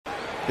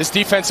This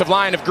defensive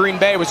line of Green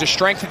Bay was a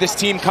strength of this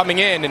team coming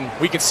in, and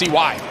we can see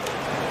why.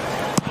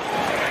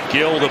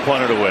 Gill to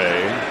punt it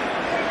away.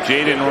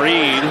 Jayden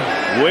Reed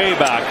way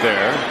back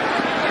there.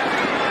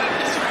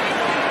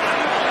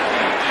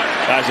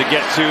 As it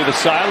gets to the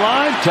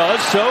sideline,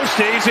 does so,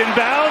 stays in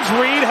bounds.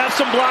 Reed has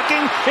some blocking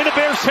into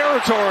Bears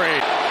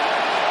territory.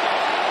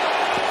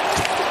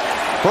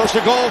 First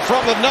and goal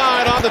from the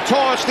 9 on the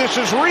toss. This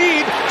is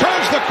Reed,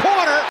 turns the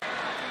corner.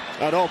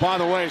 And oh, by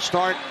the way,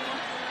 start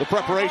the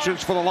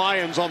preparations for the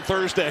Lions on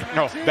Thursday.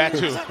 No, that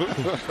too.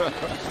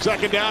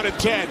 Second down and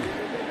 10.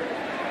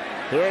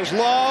 There's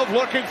Love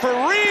looking for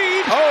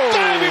Reed. Oh!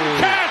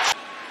 Diving catch!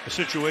 A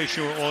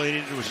situation where all they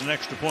needed was an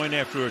extra point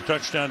after a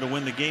touchdown to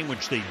win the game,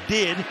 which they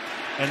did.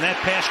 And that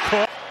pass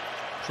caught.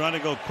 Trying to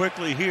go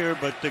quickly here,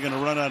 but they're going to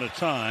run out of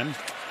time.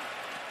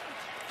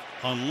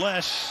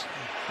 Unless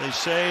they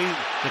say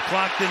the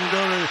clock didn't go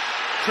to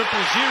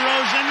triple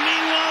zeros. And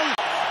meanwhile,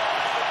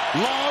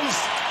 Love,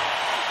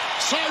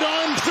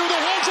 sidearm through the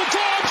hands of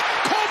Dobbs,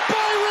 caught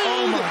by Reed.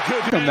 Oh my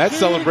goodness. That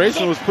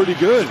celebration was pretty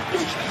good.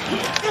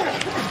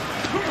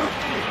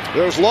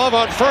 There's Love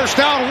on first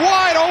down,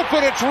 wide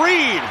open, it's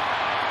Reed.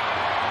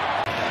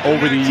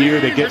 Over the year,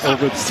 they get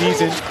over the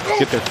season,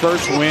 get their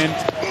first win,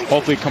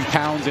 hopefully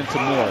compounds into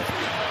more.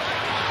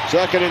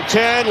 Second and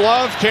 10,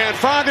 Love can't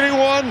find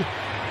anyone.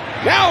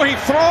 Now he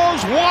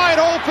throws wide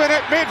open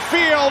at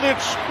midfield,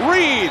 it's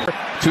Reed.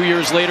 2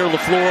 years later,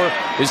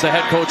 LaFleur is the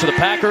head coach of the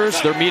Packers.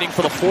 They're meeting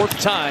for the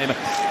 4th time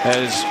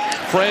as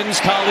friends,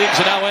 colleagues,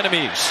 and now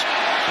enemies.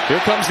 Here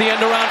comes the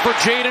end around for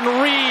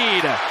Jayden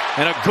Reed,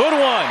 and a good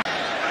one.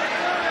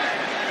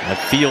 That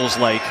feels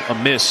like a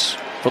miss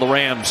for the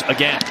Rams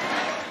again.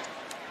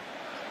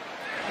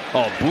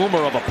 Oh,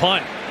 boomer of a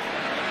punt.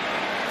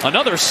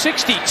 Another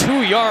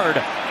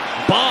 62-yard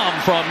bomb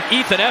from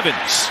Ethan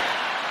Evans.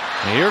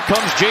 Here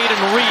comes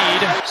Jayden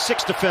Reed.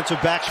 6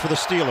 defensive backs for the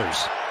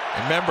Steelers.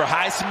 Remember,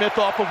 Highsmith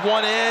off of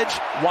one edge,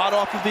 Watt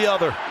off of the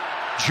other.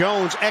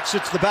 Jones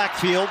exits the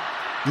backfield.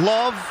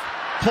 Love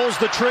pulls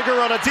the trigger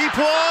on a deep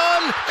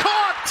one.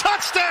 Caught!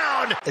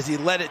 Touchdown! As he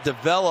let it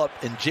develop,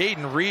 and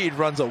Jayden Reed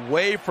runs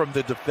away from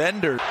the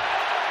defender.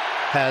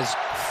 Has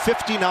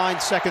 59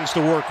 seconds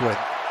to work with,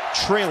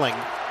 trailing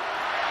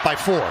by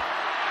 4.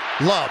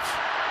 Love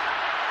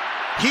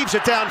heaves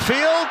it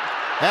downfield,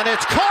 and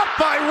it's caught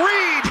by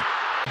Reed.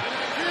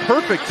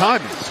 Perfect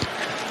timing.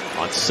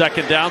 On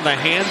second down, the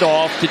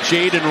handoff to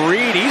Jayden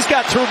Reed. He's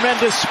got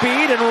tremendous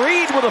speed, and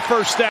Reed with a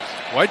first down.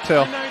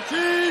 Whitetail.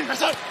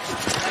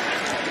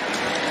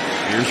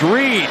 Here's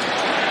Reed.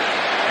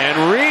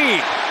 And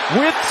Reed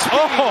with speed.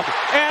 Oh,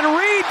 and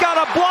Reed got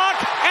a block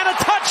and a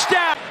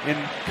touchdown. In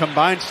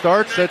combined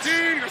starts, that's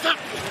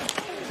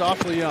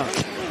awfully young.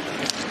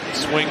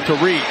 Swing to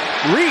Reed.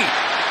 Reed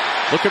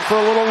looking for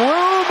a little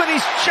room, and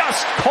he's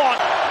just caught.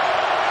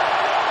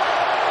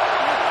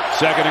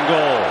 Second and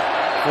goal.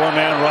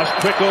 4-man rush,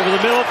 quick over the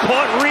middle,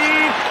 caught.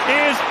 Reed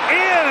is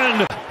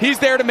in. He's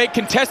there to make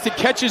contested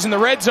catches in the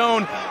red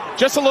zone.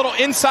 Just a little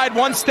inside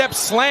one-step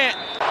slant.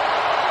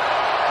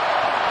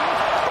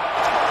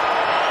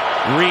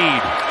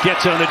 Reed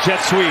gets on the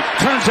jet sweep,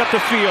 turns up the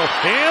field,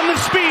 and the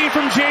speed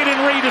from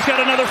Jayden Reed has got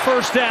another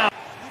first down.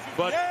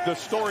 but the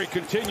story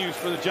continues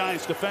for the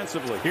Giants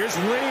defensively. Here's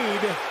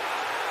Reed.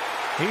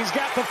 He's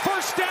got the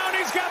first down.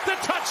 He's got the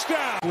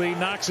touchdown. Lee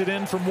knocks it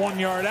in from 1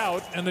 yard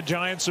out, and the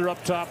Giants are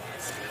up top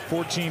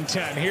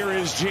 14-10. Here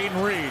is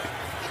Jayden Reed.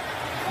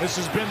 This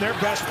has been their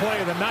best play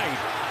of the night.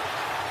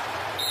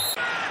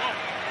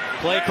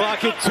 Play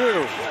clock at 2.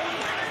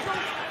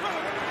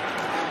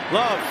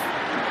 Love.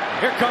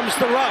 Here comes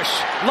the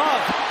rush.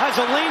 Love has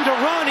a lane to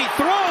run. He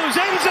throws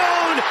end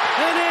zone,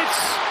 and it's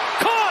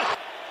caught.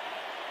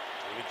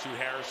 To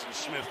Harrison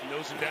Smith,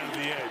 nosing down to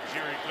the edge.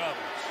 Here he comes.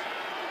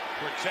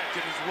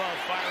 Protected as well,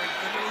 firing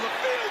in the middle of the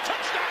field.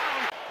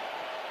 Touchdown!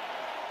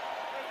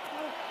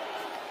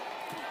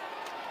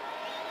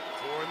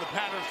 Four in the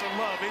pattern for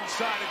Love.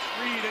 Inside, it's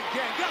Reed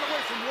again. Got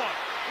away from one.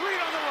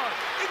 Reed on the run.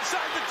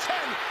 Inside the 10.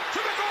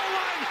 To the goal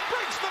line.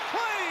 Breaks the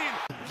plane.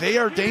 They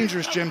are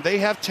dangerous, Jim. They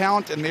have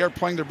talent, and they are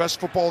playing their best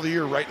football of the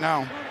year right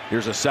now.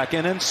 Here's a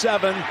 2nd and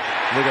 7.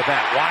 Look at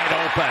that, wide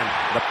open.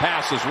 The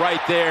pass is right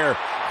there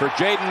for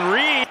Jayden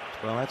Reed.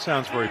 Well, that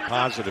sounds very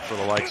positive for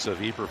the likes of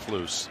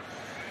Eberflus.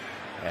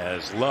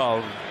 As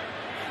Love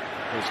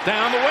goes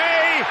down the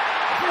way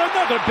for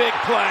another big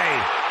play.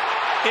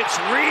 It's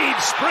Reed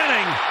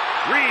sprinting.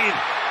 Reed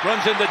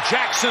runs into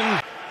Jackson.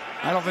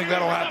 I don't think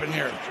that'll happen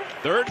here.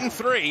 3rd and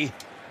 3.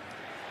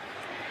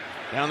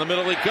 Down the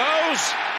middle he goes.